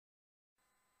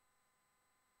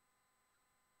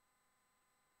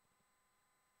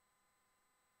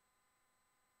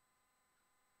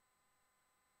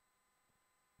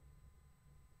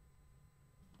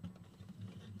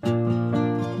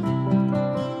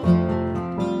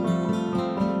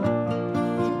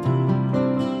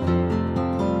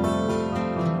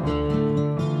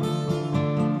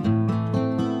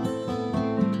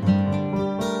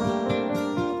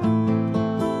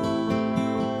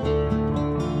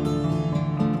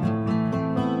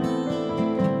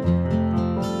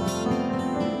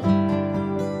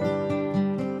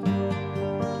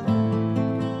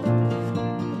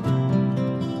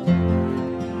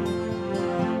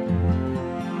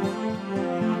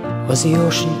Was the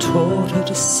ocean taught her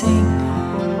to sing?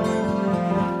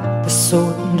 The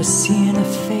salt and the sea in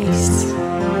her face,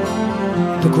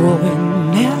 the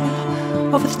growing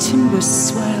knell of the timber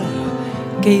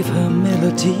swell gave her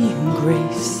melody and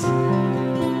grace.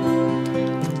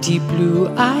 The deep blue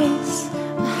eyes,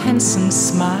 the handsome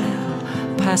smile,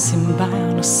 passing by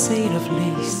on a sail of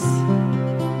lace.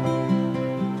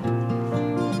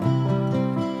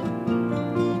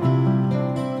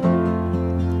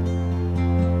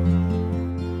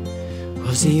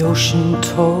 Was the ocean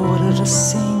taught her to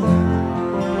sing?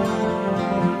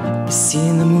 The sea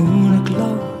and the moon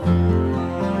aglow,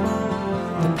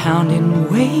 the pounding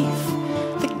wave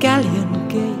the galleon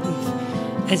gave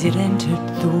as it entered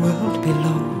the world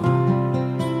below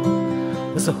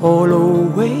was the hollow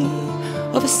way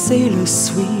of a sailor's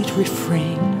sweet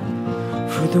refrain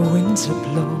through the winds that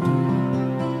blow.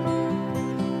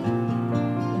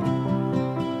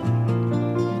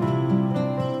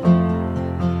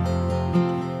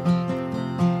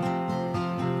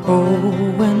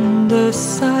 Oh, when the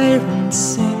siren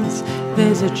sings,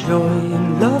 there's a joy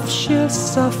in love she'll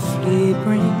softly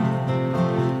bring.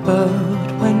 But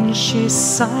when she's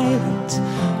silent,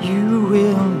 you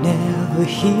will never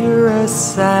hear a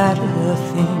sadder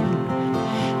thing.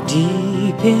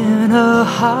 Deep in her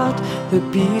heart, there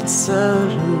beats a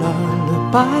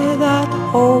lullaby that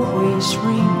always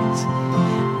rings.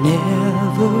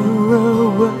 Never a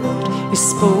word is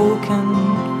spoken,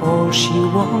 all she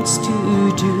wants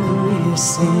to do is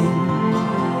sing.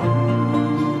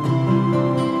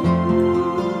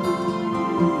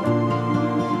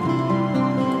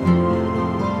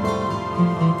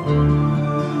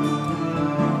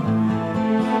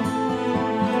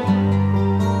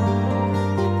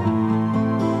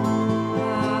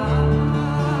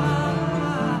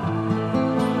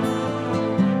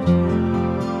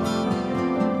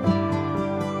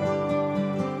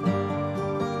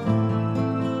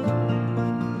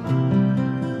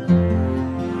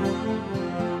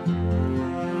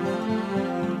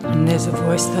 And there's a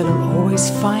voice that'll always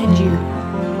find you,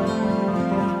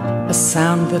 a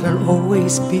sound that'll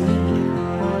always be,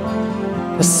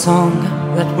 a song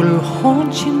that will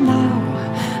haunt you now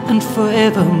and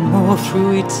forevermore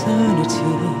through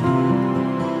eternity.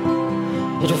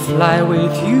 It'll fly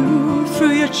with you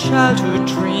through your childhood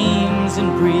dreams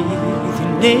and breathe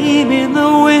your name in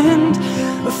the wind,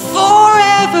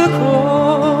 forever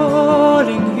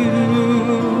calling you.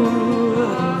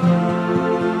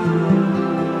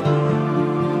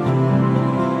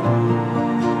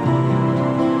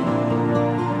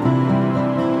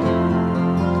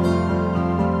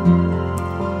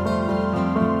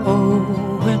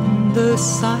 The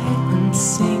siren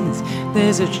sings,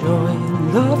 there's a joy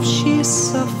in love she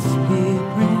softly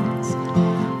brings.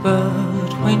 But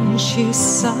when she's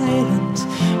silent,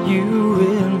 you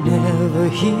will never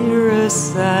hear a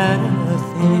sadder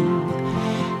thing.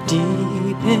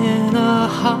 Deep in her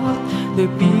heart, there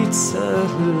beats a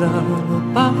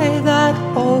lullaby that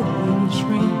always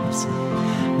rings.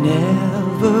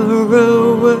 Never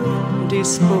a word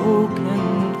is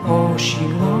spoken, all she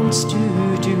wants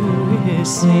to do is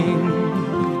sing.